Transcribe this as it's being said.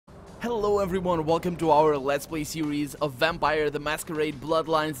Hello everyone, welcome to our Let's Play series of Vampire the Masquerade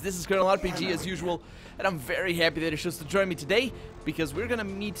Bloodlines. This is Colonel RPG as usual, and I'm very happy that you chose to join me today, because we're gonna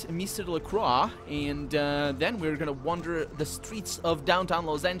meet Mr. LaCroix, and then we're gonna wander the streets of downtown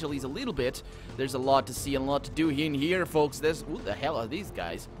Los Angeles a little bit. There's a lot to see and a lot to do in here, folks. Who the hell are these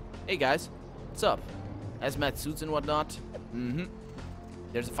guys? Hey guys, what's up? Hazmat suits and whatnot.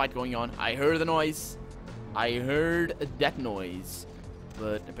 There's a fight going on. I heard the noise. I heard that noise.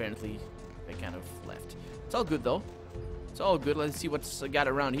 But apparently they kind of left. It's all good though. It's all good. Let's see what's got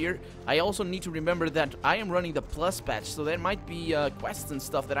around here. I also need to remember that I am running the plus patch, so there might be quests and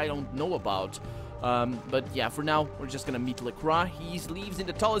stuff that I don't know about. But yeah, for now we're just gonna meet LaCroix. He lives in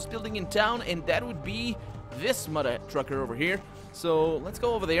the tallest building in town, and that would be this mother trucker over here. So let's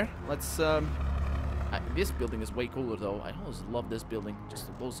go over there. Let's this building is way cooler though. I always love this building.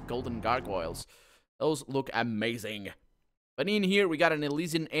 Just those golden gargoyles. Those look amazing. But in here, we got an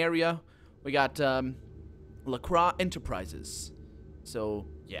Elysian area. We got LaCroix Enterprises. So,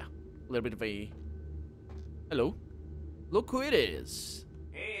 yeah. A little bit of a... Hello. Look who it is.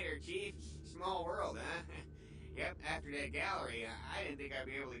 Hey there, Chief. Small world, huh? Yep, after that gallery, I didn't think I'd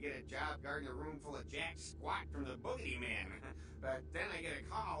be able to get a job guarding a room full of Jack Squat from the Boogity Man. But then I get a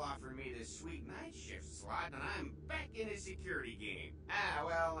call offering me this sweet night shift slot, and I'm back in the security game.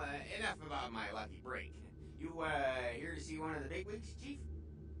 Well, enough about my lucky break. You, here to see one of the bigwigs, Chief?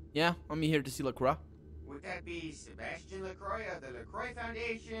 Yeah, I'm here to see LaCroix. Would that be Sebastian LaCroix of the LaCroix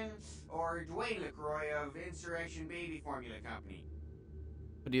Foundation, or Dwayne LaCroix of Insurrection Baby Formula Company?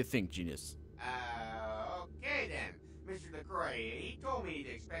 What do you think, genius? Okay then. Mr. LaCroix, he told me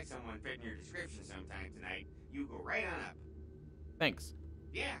to expect someone fitting your description sometime tonight. You go right on up. Thanks.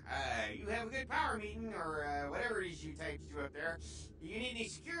 Yeah, you have a good power meeting, or whatever it is you types do up there. You need any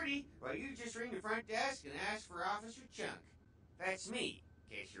security? Well, you just ring the front desk and ask for Officer Chunk. That's me,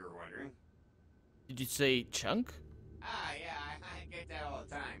 in case you were wondering. Did you say Chunk? Yeah, I get that all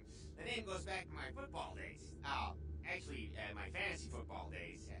the time. The name goes back to my football days. Actually, my fantasy football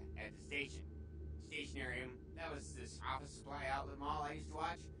days at the station. Stationarium, that was this office supply outlet mall I used to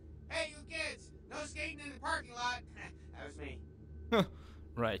watch. Hey, you kids! No skating in the parking lot! That was me.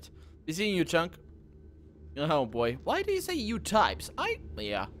 Right. Be seeing you, Chunk. Oh boy. Why do you say you types?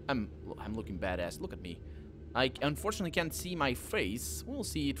 Yeah, I'm looking badass. Look at me. I unfortunately can't see my face. We'll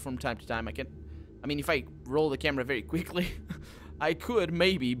see it from time to time. I mean, if I roll the camera very quickly, I could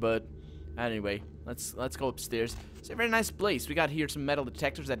maybe, but anyway, let's go upstairs. It's a very nice place. We got here some metal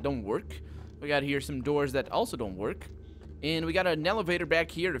detectors that don't work. We got here some doors that also don't work. And we got an elevator back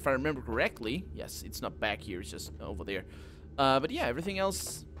here, if I remember correctly. Yes, it's not back here, it's just over there. But yeah, everything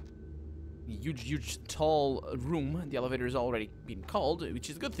else, huge, tall room. The elevator has already been called, which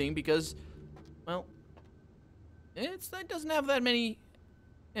is a good thing because, well, it doesn't have that many.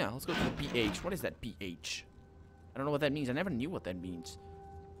 Yeah, let's go to the PH. What is that PH? I don't know what that means. I never knew what that means.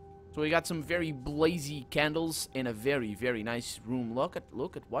 So we got some very blazy candles in a very, very nice room. Look at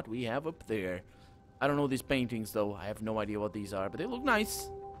what we have up there. I don't know these paintings though. I have no idea what these are, but they look nice.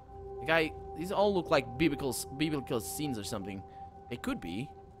 These all look like biblical scenes or something. They could be.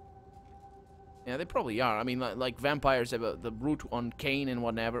 Yeah, they probably are. I mean, like vampires have the root on Cain and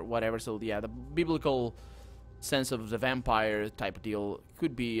whatever. So yeah, the biblical sense of the vampire type of deal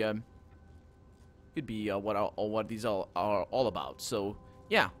could be what these are all about. So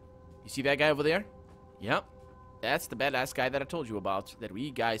yeah, you see that guy over there? Yep, that's the badass guy that I told you about that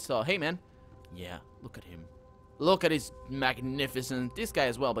we guys saw. Hey man, yeah, look at him. Look at his magnificent. This guy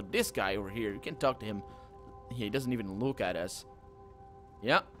as well, but this guy over here, you can't talk to him. He doesn't even look at us.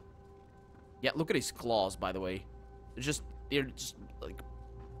 Yeah. Yeah, look at his claws, by the way. They're just like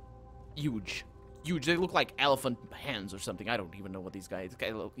huge. Huge. They look like elephant hands or something. I don't even know what these guys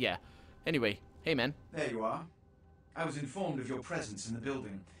look. Yeah. Anyway, hey man. There you are. I was informed of your presence in the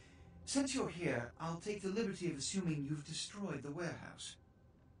building. Since you're here, I'll take the liberty of assuming you've destroyed the warehouse.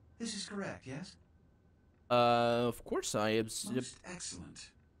 This is correct, yes? Of course I am. Most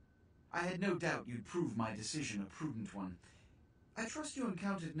excellent. I had no doubt you'd prove my decision a prudent one. I trust you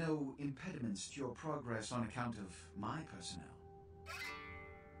encountered no impediments to your progress on account of my personnel.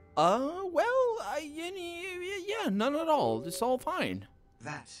 Well, yeah, none at all. It's all fine.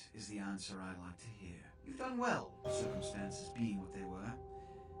 That is the answer I'd like to hear. You've done well, circumstances being what they were.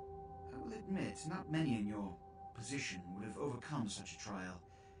 I will admit, not many in your position would have overcome such a trial.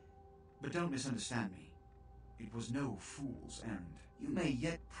 But don't misunderstand me. It was no fool's errand. You may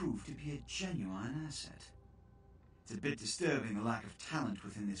yet prove to be a genuine asset. It's a bit disturbing the lack of talent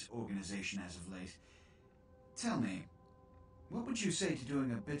within this organization as of late. Tell me, what would you say to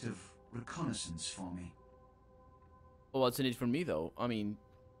doing a bit of reconnaissance for me? Well, what's in it for me, though? I mean,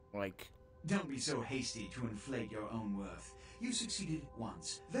 Like... Don't be so hasty to inflate your own worth. You succeeded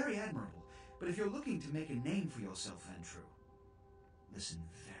once. Very admirable. But if you're looking to make a name for yourself, Ventru, listen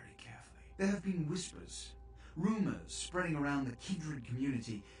very carefully. There have been whispers, rumors spreading around the kindred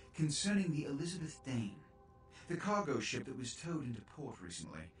community concerning the Elizabeth Dane, the cargo ship that was towed into port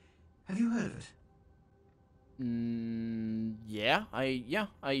recently. Have you heard of it?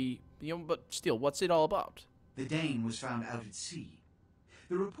 But still, what's it all about? The Dane was found out at sea.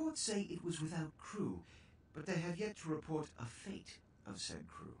 The reports say it was without crew, but they have yet to report a fate of said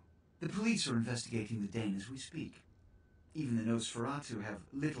crew. The police are investigating the Dane as we speak. Even the Nosferatu have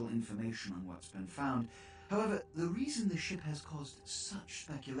little information on what's been found. However, the reason the ship has caused such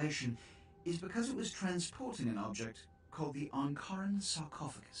speculation is because it was transporting an object called the Onkaran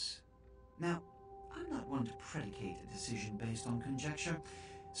sarcophagus. Now, I'm not one to predicate a decision based on conjecture,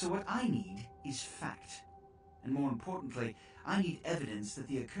 so what I need is fact. And more importantly, I need evidence that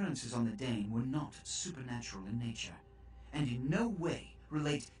the occurrences on the Dane were not supernatural in nature, and in no way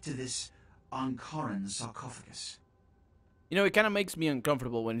relate to this Onkaran sarcophagus. You know, it kind of makes me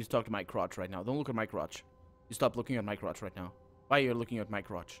uncomfortable when you talk to my crotch right now. Don't look at my crotch. You stop looking at my crotch right now. Why are you looking at my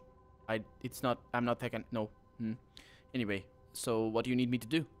crotch? I'm not taking, no. Anyway, so what do you need me to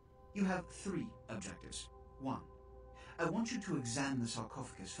do? You have 3 objectives. 1. I want you to examine the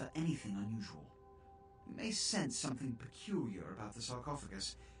sarcophagus for anything unusual. You may sense something peculiar about the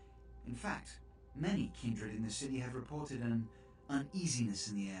sarcophagus. In fact, many kindred in the city have reported an uneasiness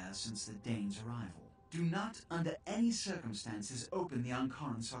in the air since the Dane's arrival. Do not, under any circumstances, open the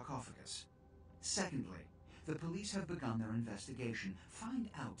Onkaran sarcophagus. Secondly, the police have begun their investigation. Find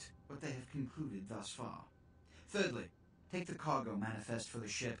out what they have concluded thus far. Thirdly, take the cargo manifest for the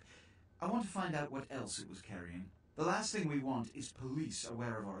ship. I want to find out what else it was carrying. The last thing we want is police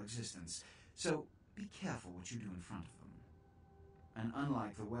aware of our existence, so be careful what you do in front of them. And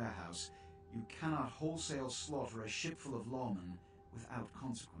unlike the warehouse, you cannot wholesale slaughter a ship full of lawmen without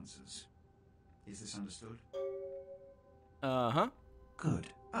consequences. Is this understood? Uh-huh. Good.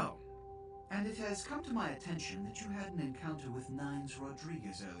 Oh, and it has come to my attention that you had an encounter with Nines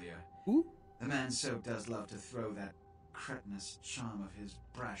Rodriguez earlier. Who? The man so does love to throw that cretinous charm of his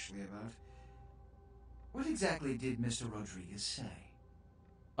brashly about. What exactly did Mr. Rodriguez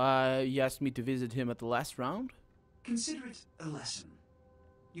say? He asked me to visit him at the last round? Consider it a lesson.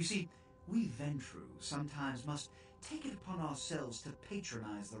 You see, we Ventru sometimes must take it upon ourselves to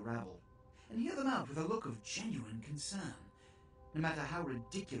patronize the rabble, and hear them out with a look of genuine concern, no matter how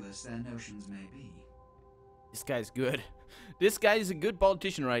ridiculous their notions may be. This guy's good. This guy is a good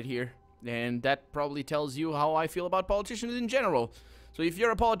politician right here. And that probably tells you how I feel about politicians in general. So if you're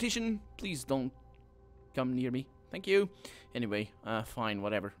a politician, please don't come near me. Thank you. Anyway, fine,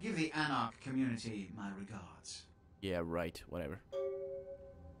 whatever. Give the Anarch community my regards. Yeah, right, whatever.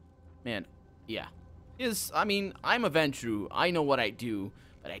 Man, yeah. I mean, I'm a Ventru. I know what I do.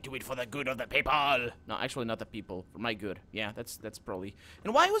 But I do it for the good of the people. No, actually not the people. For my good. Yeah, that's probably...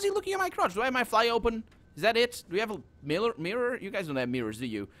 And why was he looking at my crotch? Do I have my fly open? Is that it? Do we have a mirror? You guys don't have mirrors, do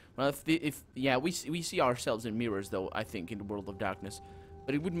you? Well, yeah, we see ourselves in mirrors, though, I think, in the world of darkness.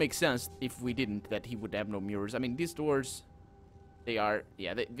 But it would make sense if we didn't, that he would have no mirrors. I mean, these doors, they are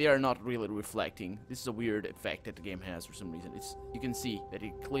not really reflecting. This is a weird effect that the game has for some reason. You can see that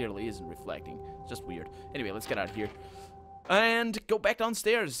it clearly isn't reflecting. It's just weird. Anyway, let's get out of here. And go back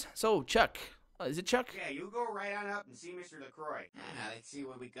downstairs. So, Chuck. Is it Chuck? Yeah, you go right on up and see Mr. LaCroix. Now, let's see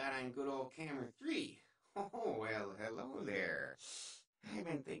what we got on good old camera 3. Oh, well, hello there. I've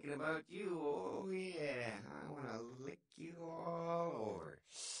been thinking about you. Oh, yeah. I want to lick you all over.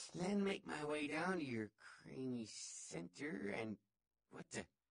 Then make my way down to your creamy center and... What the...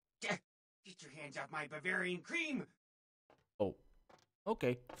 Get your hands off my Bavarian cream! Oh.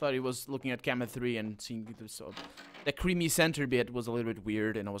 Okay. Thought he was looking at camera 3 and seeing the creamy center bit was a little bit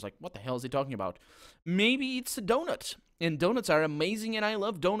weird, and I was like, what the hell is he talking about? Maybe it's a donut. And donuts are amazing, and I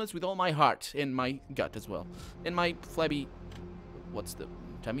love donuts with all my heart. And my gut as well. And my flabby... What's the...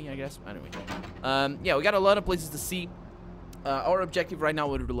 tummy, I guess? Anyway. Yeah, we got a lot of places to see. Our objective right now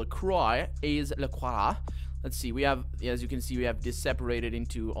with LaCroix is LaCroix. Let's see, we have, as you can see, we have this separated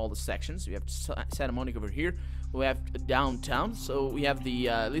into all the sections. We have Santa Monica over here. We have downtown, so we have the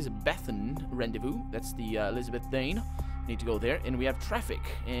Elizabethan rendezvous. That's the Elizabeth Dane. Need to go there. And we have traffic.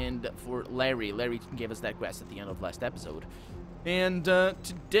 And for Larry gave us that quest at the end of last episode. And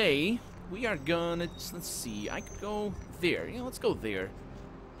today, we are gonna, let's see, I could go there. Yeah, let's go there.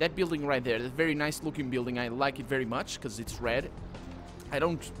 That building right there, that very nice looking building. I like it very much because it's red. I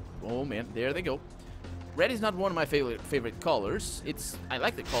don't, oh man, there they go. Red is not one of my favorite colors. I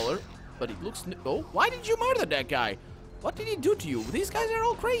like the color, but it looks... Oh, why did you murder that guy? What did he do to you? These guys are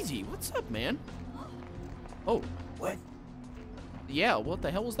all crazy. What's up, man? Oh. What? Yeah, what the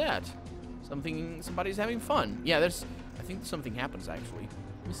hell was that? Somebody's having fun. Yeah, I think something happens, actually.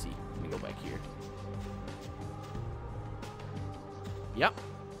 Let me see. Let me go back here. Yep.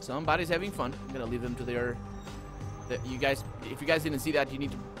 Somebody's having fun. I'm gonna leave them to their... You guys, if you guys didn't see that, you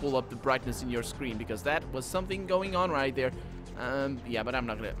need to pull up the brightness in your screen, because that was something going on right there. Yeah, but I'm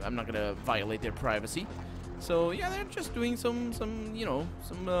not gonna violate their privacy. So yeah, they're just doing some you know,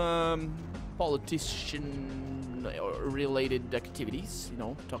 some politician related activities, you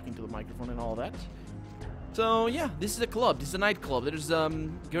know, talking to the microphone and all that. So yeah, this is a club. This is a nightclub. There's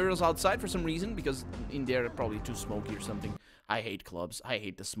girls outside for some reason, because in there probably too smoky or something. I hate clubs. I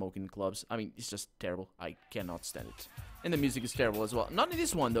hate the smoking clubs. I mean, it's just terrible. I cannot stand it. And the music is terrible as well. Not in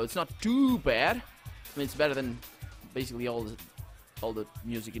this one though. It's not too bad. I mean, it's better than basically all the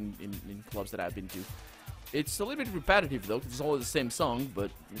music in clubs that I've been to. It's a little bit repetitive though, 'cause it's all the same song,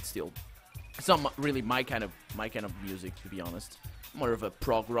 but it's not really my kind of music, to be honest. I'm more of a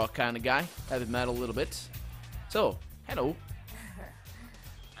prog rock kind of guy, heavy metal a little bit. So, hello.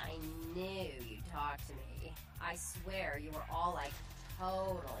 I knew you'd talk to me. I swear you were all like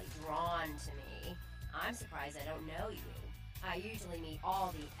totally drawn to me. I'm surprised I don't know you. I usually meet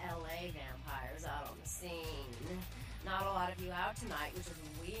all the LA vampires out on the scene. Not a lot of you out tonight, which is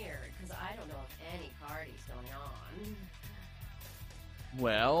weird, because I don't know of any parties going on.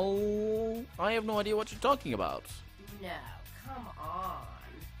 Well, I have no idea what you're talking about. No, come on.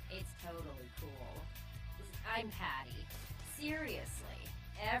 It's totally cool. I'm Patty. Seriously,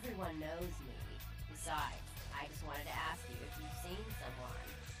 everyone knows me. Besides, I just wanted to ask you if you've seen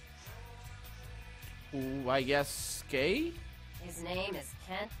someone. Ooh, I guess gay? His name is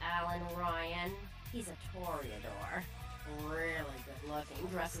Kent Allen Ryan. He's a Toreador. Really good looking,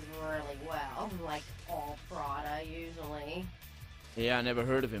 dresses really well, like all Prada usually. Yeah, I never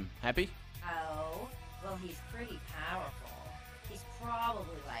heard of him. Happy? Oh, well, he's pretty powerful. He's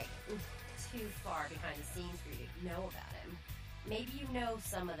probably like too far behind the scenes for you to know about him. Maybe you know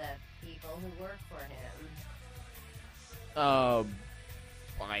some of the people who work for him.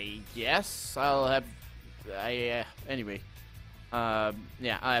 I guess I'll have. Anyway.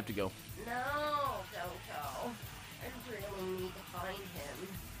 Yeah, I have to go. No, don't go. I really need to find him.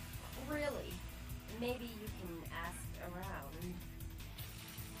 Really. Maybe you can ask around.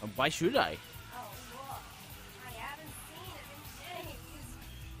 Why should I? Oh, look. I haven't seen him in days.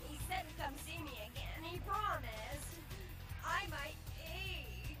 He said to come see me again. He promised. I might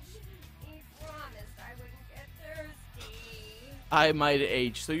age. He promised I wouldn't get thirsty. I might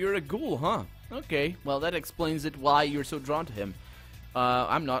age. So you're a ghoul, huh? Okay. Well, that explains it why you're so drawn to him.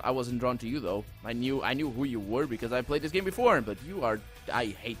 I'm not. I wasn't drawn to you though. I knew who you were because I played this game before. But you are. I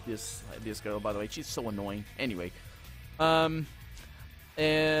hate this girl. By the way, she's so annoying. Anyway. So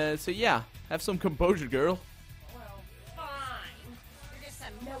yeah, have some composure, girl. Well, fine. You're just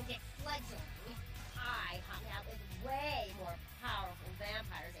some no-get fledgling. I hung out with way more powerful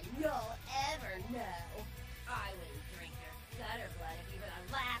vampires than you'll ever know. I wouldn't drink your gutter blood if you were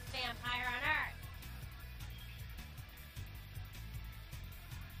the last vampire on Earth.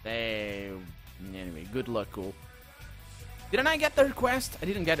 Hey, anyway, good luck, cool. Didn't I get the request? I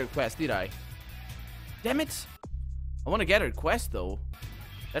didn't get a request, did I? Damn it! I want to get a request though.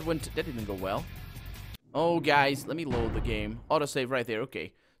 That didn't go well. Oh, guys, let me load the game. Autosave right there.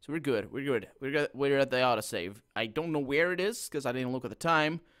 Okay, so we're good. We're at the autosave. I don't know where it is because I didn't look at the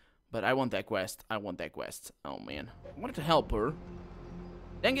time, but I want that quest. Oh man, I wanted to help her.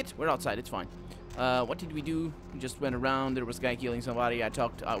 Dang it, we're outside. It's fine. What did we do? We just went around. There was a guy killing somebody. I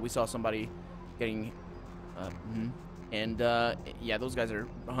talked. We saw somebody getting. Yeah, those guys are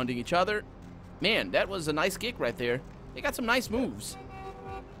hunting each other. Man, that was a nice kick right there. They got some nice moves.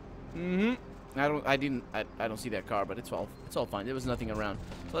 I don't see that car, but it's all fine. There was nothing around.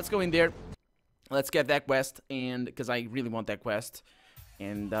 So let's go in there. Let's get that quest, and because I really want that quest,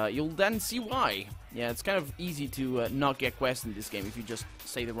 and you'll then see why. Yeah, it's kind of easy to not get quests in this game if you just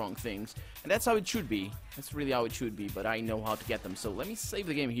say the wrong things, and that's how it should be. That's really how it should be. But I know how to get them. So let me save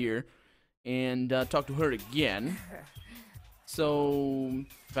the game here, and talk to her again. So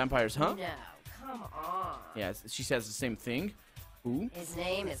vampires, huh? No, come on. Yeah, she says the same thing. Who? His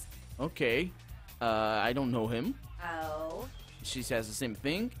name is. Okay. I don't know him. Oh. She says the same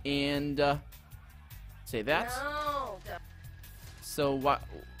thing, and say that. No. So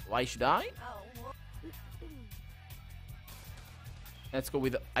why should I? Oh. Let's go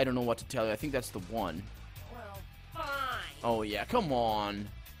with I don't know what to tell you. I think that's the one. Well, fine. Oh yeah, come on.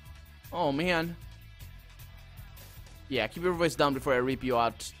 Oh man. Yeah, keep your voice down before I rip you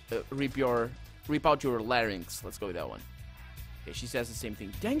out. Rip out your larynx. Let's go with that one. Okay, she says the same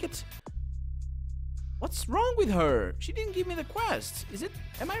thing. Dang it! What's wrong with her? She didn't give me the quest. Is it?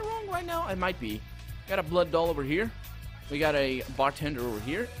 Am I wrong right now? I might be. Got a blood doll over here. We got a bartender over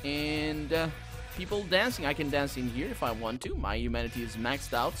here. And people dancing. I can dance in here if I want to. My humanity is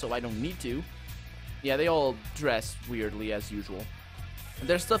maxed out, so I don't need to. Yeah, they all dress weirdly as usual. And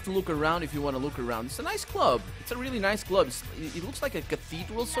there's stuff to look around if you want to look around. It's a nice club. It's a really nice club. It looks like a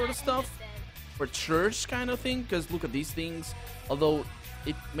cathedral sort of stuff. Or church kind of thing. Because look at these things. Although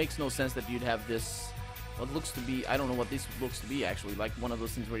it makes no sense that you'd have this... What looks to be, I don't know what this looks to be actually, like one of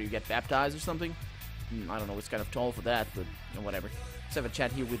those things where you get baptized or something. I don't know, it's kind of tall for that, but you know, whatever. Let's have a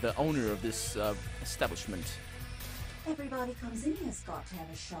chat here with the owner of this establishment. Everybody comes in here's got to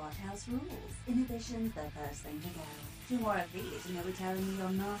have a shot house rules. Inhibition's the first thing to go. 2 more of these and you'll be telling me your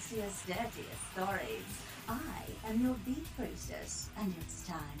nastiest, dirtiest stories. I am your beat priestess, and it's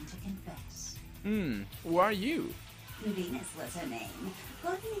time to confess. Who are you? Venus was her name.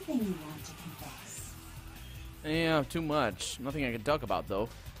 Got anything you want to confess? Yeah, too much. Nothing I can talk about, though.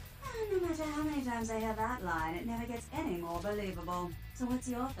 No matter how many times I hear that line, it never gets any more believable. So what's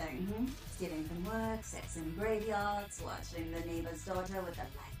your thing, Stealing from work, sex in graveyards, watching the neighbor's daughter with the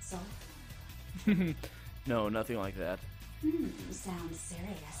lights off? No, nothing like that. Sounds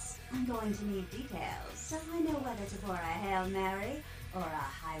serious. I'm going to need details, so I know whether to pour a Hail Mary or a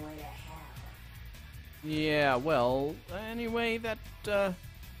Highway to Hell. Yeah, well, anyway,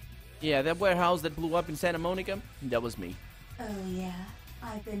 yeah, that warehouse that blew up in Santa Monica, that was me. Oh, yeah?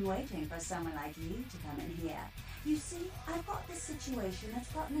 I've been waiting for someone like you to come in here. You see, I've got this situation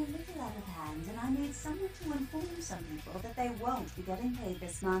that's gotten a little out of hand, and I need someone to inform some people that they won't be getting paid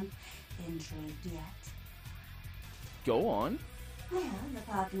this month. Intrigued yet? Go on. Well, the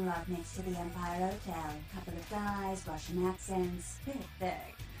parking lot next to the Empire Hotel. Couple of guys, Russian accents, bit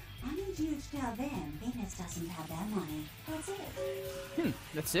thick. I need you to tell them Venus doesn't have their money. That's it.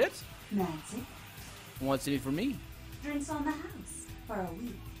 That's it? That's it. What's in it for me? Drinks on the house. For a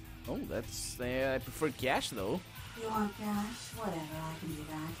week. Oh, that's... I prefer cash, though. You want cash? Whatever, I can do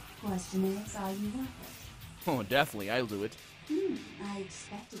that. Question is, are you worth it? Oh, definitely, I'll do it. I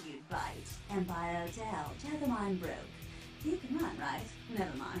expected you'd bite. Empire Hotel. Tell them I'm broke. You can run, right?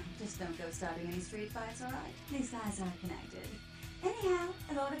 Never mind. Just don't go starting any street fights, alright? These guys are connected. Anyhow,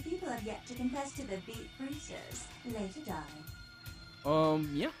 a lot of people have yet to confess to the beat priestess. Later die.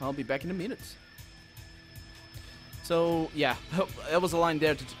 Yeah, I'll be back in a minute. So, yeah, that was a line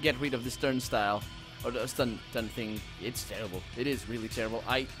there to get rid of this turnstile. Or the stun thing. It's terrible. It is really terrible.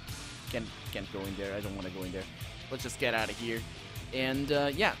 I can't go in there. I don't want to go in there. Let's just get out of here. And,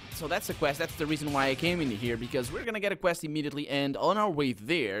 yeah, so that's the quest. That's the reason why I came in here, because we're gonna get a quest immediately, and on our way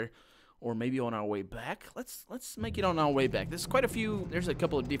there... Or maybe on our way back. Let's make it on our way back. There's quite a few. There's a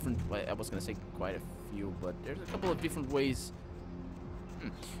couple of different. I was gonna say quite a few, but there's a couple of different ways.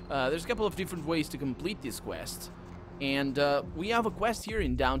 There's a couple of different ways to complete this quest, and we have a quest here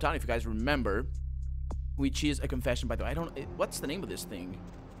in downtown, if you guys remember, which is a confession. By the way, I don't. What's the name of this thing?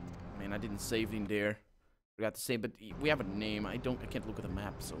 Man, I didn't save in there. Forgot to say, but we have a name. I can't look at the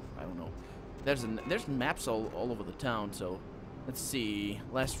map, so I don't know. There's maps all over the town, so. Let's see.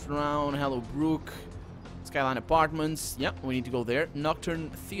 Last round, Hello Brook, Skyline Apartments. Yep, we need to go there.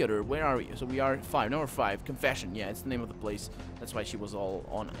 Nocturne Theater. Where are we? So we are 5. Number 5. Confession. Yeah, it's the name of the place. That's why she was all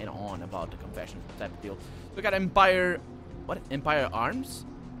on and on about the confession type of deal. We got Empire. What? Empire Arms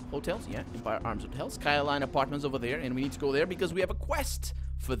Hotels? Yeah, Empire Arms Hotels. Skyline Apartments over there, and we need to go there because we have a quest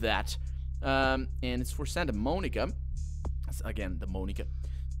for that. And it's for Santa Monica. That's, again, the Monica.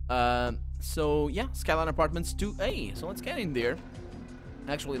 So yeah, Skyline Apartments 2A. So let's get in there.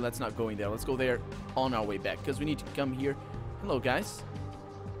 Actually, let's not go in there. Let's go there on our way back because we need to come here. Hello, guys.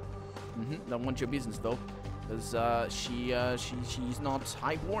 Don't want your business though, because she's not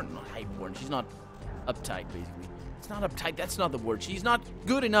highborn. Not highborn. She's not uptight, basically. It's not uptight. That's not the word. She's not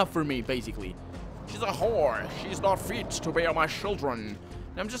good enough for me, basically. She's a whore. She's not fit to bear my children.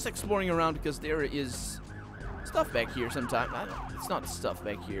 And I'm just exploring around because there is stuff back here sometimes. It's not stuff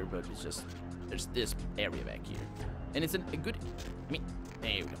back here, but it's just there's this area back here, and it's a good. I mean,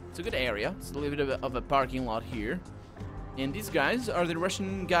 there you go. It's a good area. It's a little bit of a parking lot here, and these guys are the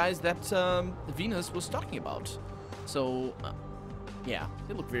Russian guys that Venus was talking about. So, yeah,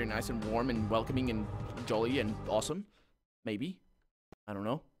 they look very nice and warm and welcoming and jolly and awesome. Maybe, I don't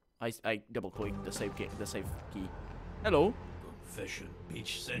know. I double clicked the save key. Hello. Confession.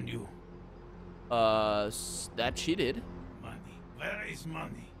 Bitch send you. That she did. Money. Where is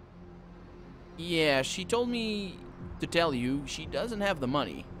money? Yeah, she told me to tell you she doesn't have the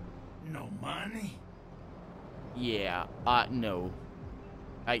money. No money? Yeah, no.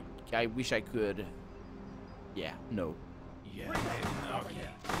 I wish I could. Yeah, no. Yeah, okay.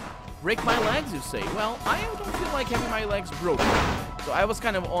 Break my legs, you say? Well, I don't feel like having my legs broken. So I was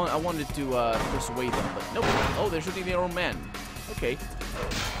kind of on, I wanted to persuade them, but nope. Oh, they're shooting their own man. Okay.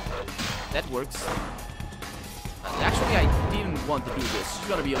 That works. Actually, I didn't want to do this. She's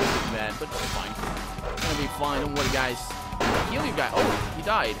gonna be a little bit mad, but it's fine. It's gonna be fine. Don't worry, guys. Kill you guys. Oh, he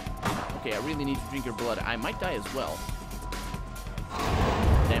died. Okay, I really need to drink your blood. I might die as well.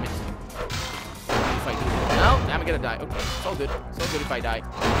 Damn it. If I do. No, I'm gonna die. Okay, it's all good. It's all good if I die.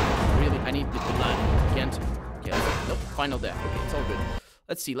 Really, I need the blood. Can't. Yeah, nope. Final death. Okay, it's all good.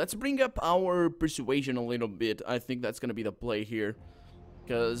 Let's see. Let's bring up our persuasion a little bit. I think that's gonna be the play here.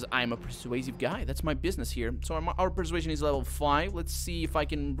 Because I'm a persuasive guy. That's my business here. So our persuasion is level 5. Let's see if I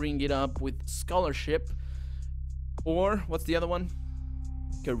can bring it up with scholarship. Or, what's the other one?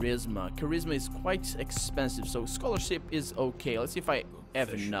 Charisma. Charisma is quite expensive, so scholarship is okay. Let's see if I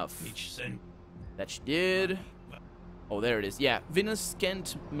have enough. That she did. Oh, there it is. Yeah, Venus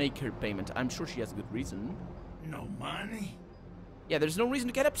can't make her payment. I'm sure she has a good reason. No money? Yeah, there's no reason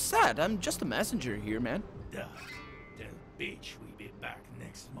to get upset. I'm just a messenger here, man. Duh. Tell bitch we be back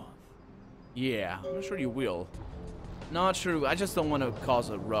next month. Yeah, I'm sure you will. Not true. I just don't want to cause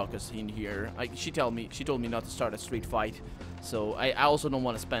a ruckus in here. She told me not to start a street fight, so I also don't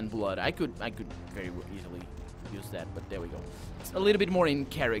want to spend blood. I could very easily use that, but there we go. It's a little bit more in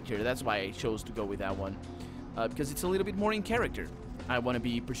character. That's why I chose to go with that one, because it's a little bit more in character. I want to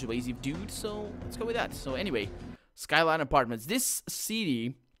be a persuasive dude, so let's go with that. So anyway, Skyline Apartments. This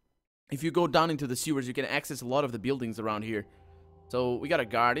city, if you go down into the sewers, you can access a lot of the buildings around here. So we got a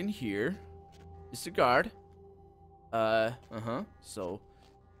guard in here. Just a guard. So,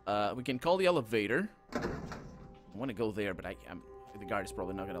 we can call the elevator. I want to go there, but the guard is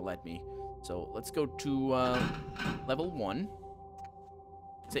probably not going to let me. So, let's go to, level 1.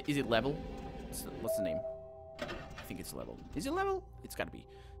 Is it level? What's the name? I think it's level. Is it level? It's got to be.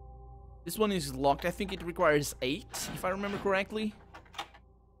 This one is locked. I think it requires 8, if I remember correctly.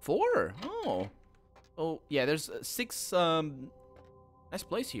 4? Oh. Oh, yeah, there's 6, nice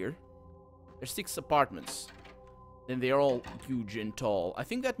place here. There's 6 apartments. Then they are all huge and tall. I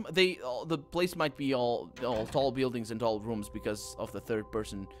think that the place might be all tall buildings and tall rooms because of the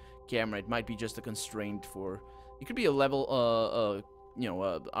third-person camera. It might be just a constraint for. It could be a level, you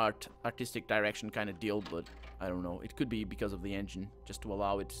know, artistic direction kind of deal, but I don't know. It could be because of the engine, just to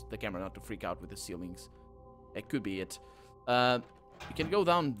allow the camera not to freak out with the ceilings. It could be it. You can go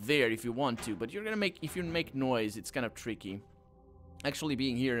down there if you want to, but if you make noise, it's kind of tricky. Actually,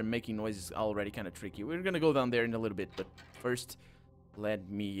 being here and making noise is already kind of tricky. We're gonna go down there in a little bit, but first, let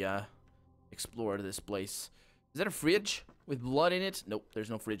me explore this place. Is that a fridge with blood in it? Nope, there's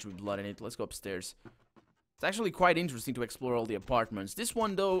no fridge with blood in it. Let's go upstairs. It's actually quite interesting to explore all the apartments. This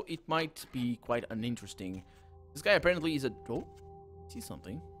one, though, it might be quite uninteresting. This guy apparently is a... Oh, I see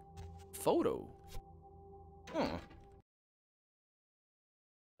something. Photo. Huh.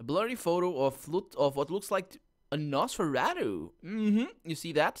 A blurry photo of what looks like... a Nosferatu. You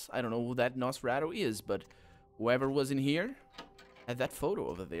see that? I don't know who that Nosferatu is, but whoever was in here had that photo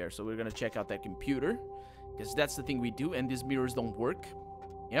over there. So we're gonna check out that computer, because that's the thing we do, and these mirrors don't work.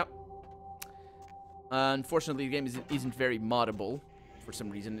 Yep. Unfortunately, the game isn't very moddable for some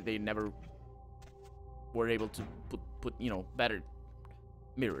reason. They never were able to put you know, better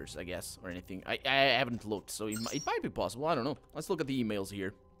mirrors, I guess, or anything. I haven't looked, so it might be possible. I don't know. Let's look at the emails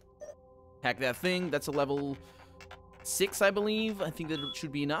here. Hack that thing. That's a level 6, I believe. I think that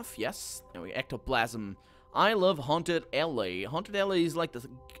should be enough. Yes. Anyway, ectoplasm. I love Haunted LA. Haunted LA is like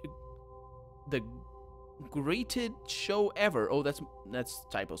the greatest show ever. Oh, that's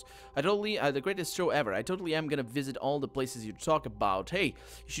typos. The greatest show ever. I totally am gonna visit all the places you talk about. Hey, you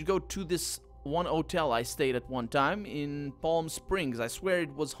should go to this one hotel I stayed at one time in Palm Springs. I swear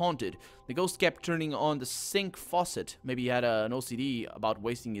it was haunted. The ghost kept turning on the sink faucet. Maybe he had an OCD about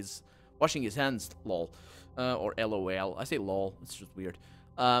washing his hands, lol. Or LOL. I say lol. It's just weird.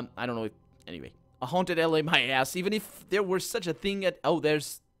 I don't know if... Anyway. A haunted LA, my ass. Even if there were such a thing at... Oh,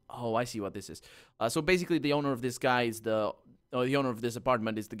 there's... Oh, I see what this is. So basically, the owner of this guy is the owner of this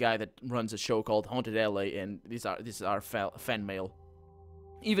apartment is the guy that runs a show called Haunted LA, and this is our fan mail.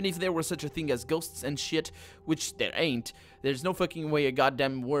 Even if there were such a thing as ghosts and shit, which there ain't, there's no fucking way a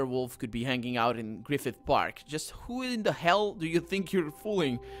goddamn werewolf could be hanging out in Griffith Park. Just who in the hell do you think you're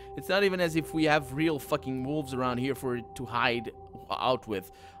fooling? It's not even as if we have real fucking wolves around here for it to hide out with.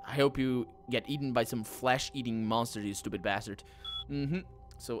 I hope you get eaten by some flesh-eating monster, you stupid bastard.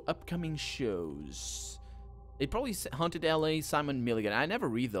 So, upcoming shows. They probably Haunted LA, Simon Milligan. I never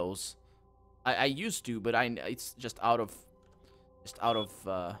read those. I used to, but it's just out of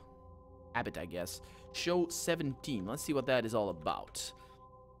habit, I guess. Show 17. Let's see what that is all about.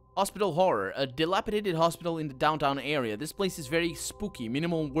 Hospital horror. A dilapidated hospital in the downtown area. This place is very spooky.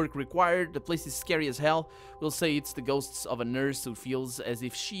 Minimal work required. The place is scary as hell. We'll say it's the ghosts of a nurse who feels as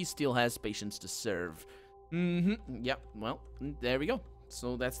if she still has patients to serve. Yep. Well, there we go.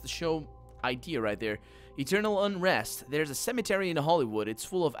 So that's the show idea right there. Eternal unrest. There's a cemetery in Hollywood. It's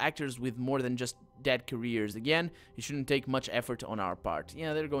full of actors with more than just dead careers. Again, it shouldn't take much effort on our part.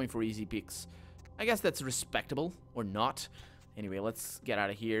 Yeah, they're going for easy picks. I guess that's respectable, or not. Anyway, let's get out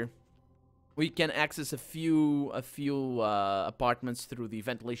of here. We can access a few apartments through the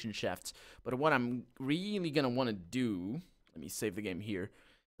ventilation shafts. But what I'm really gonna want to do, let me save the game here.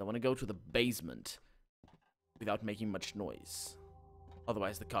 I want to go to the basement without making much noise.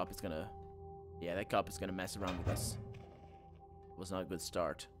 Otherwise, the cop is gonna, yeah, that cop is gonna mess around with us. It was not a good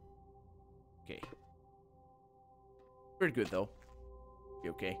start. Okay. Very good though. Be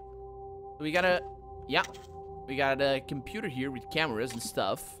okay. So we gotta, yeah. We got a computer here with cameras and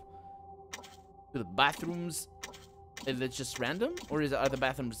stuff. To the bathrooms. Is it just random? Or are the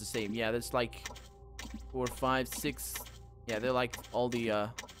bathrooms the same? Yeah, there's like 4, 5, 6. Yeah, they're like all the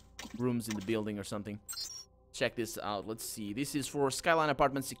rooms in the building or something. Check this out. Let's see. This is for Skyline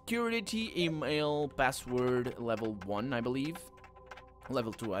Apartment Security. Email, password, level 1, I believe.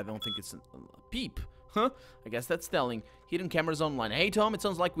 Level 2, I don't think it's a peep. Huh? I guess that's telling. Hidden cameras online. Hey Tom, it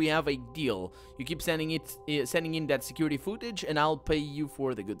sounds like we have a deal. You keep sending in that security footage, and I'll pay you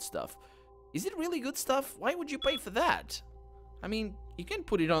for the good stuff. Is it really good stuff? Why would you pay for that? I mean, you can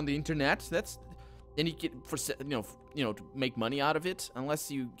put it on the internet. That's, then you get for to make money out of it.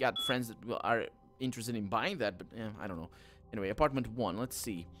 Unless you got friends that are interested in buying that. But I don't know. Anyway, apartment 1. Let's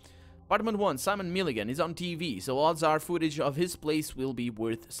see. Apartment 1, Simon Milligan is on TV, so odds are footage of his place will be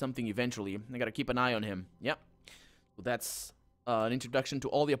worth something eventually. I gotta keep an eye on him. Yep. Well, that's an introduction to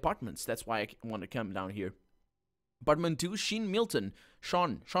all the apartments. That's why I want to come down here. Apartment 2, Sean Milton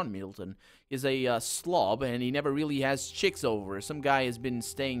is a slob, and he never really has chicks over. Some guy has been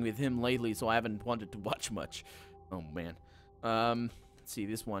staying with him lately, so I haven't wanted to watch much. Oh, man. Let's see,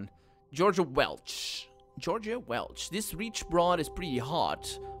 this one. Georgia Welch. This rich broad is pretty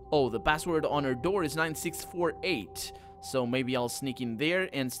hot. Oh, the password on her door is 9648. So maybe I'll sneak in there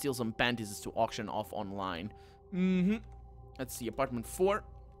and steal some panties to auction off online. Let's see, apartment 4.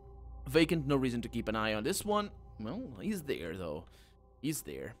 Vacant, no reason to keep an eye on this one. Well, he's there, though. He's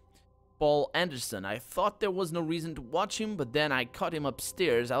there. Paul Anderson. I thought there was no reason to watch him, but then I caught him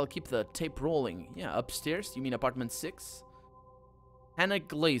upstairs. I'll keep the tape rolling. Yeah, upstairs? You mean apartment 6? Hannah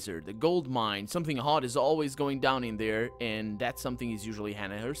Glazer, the gold mine. Something hot is always going down in there, and that something is usually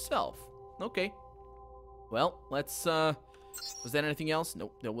Hannah herself. Okay. Well, let's, was there anything else?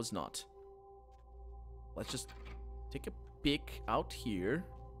 Nope, there was not. Let's just take a peek out here.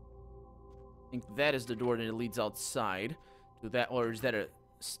 I think that is the door that leads outside. To that, or is that a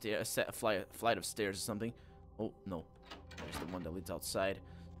flight of stairs or something? Oh, no. There's the one that leads outside.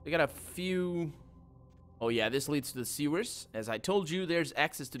 We got a few... Oh yeah, this leads to the sewers. As I told you, there's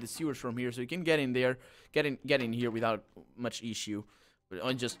access to the sewers from here, so you can get in there, get in here without much issue.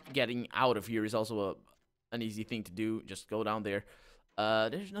 But just getting out of here is also an easy thing to do. Just go down there.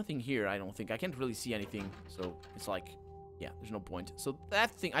 There's nothing here, I don't think. I can't really see anything, so it's like, yeah, there's no point. So that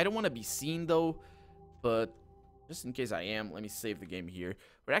thing, I don't want to be seen though, but just in case I am, let me save the game here.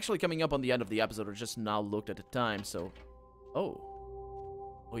 We're actually coming up on the end of the episode. I just now looked at the time, so, oh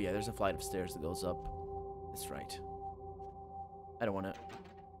yeah, there's a flight of stairs that goes up. That's right. I don't want to...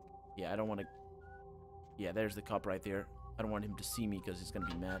 Yeah, I don't want to... Yeah, there's the cop right there. I don't want him to see me because he's going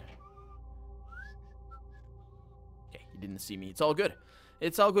to be mad. Okay, he didn't see me. It's all good.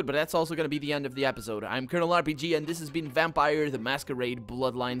 It's all good, but that's also going to be the end of the episode. I'm Colonel RPG, and this has been Vampire the Masquerade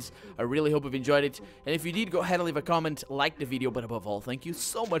Bloodlines. I really hope you've enjoyed it. And if you did, go ahead and leave a comment, like the video, but above all, thank you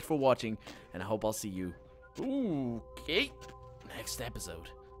so much for watching, and I hope I'll see you. Okay, next episode.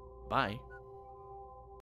 Bye.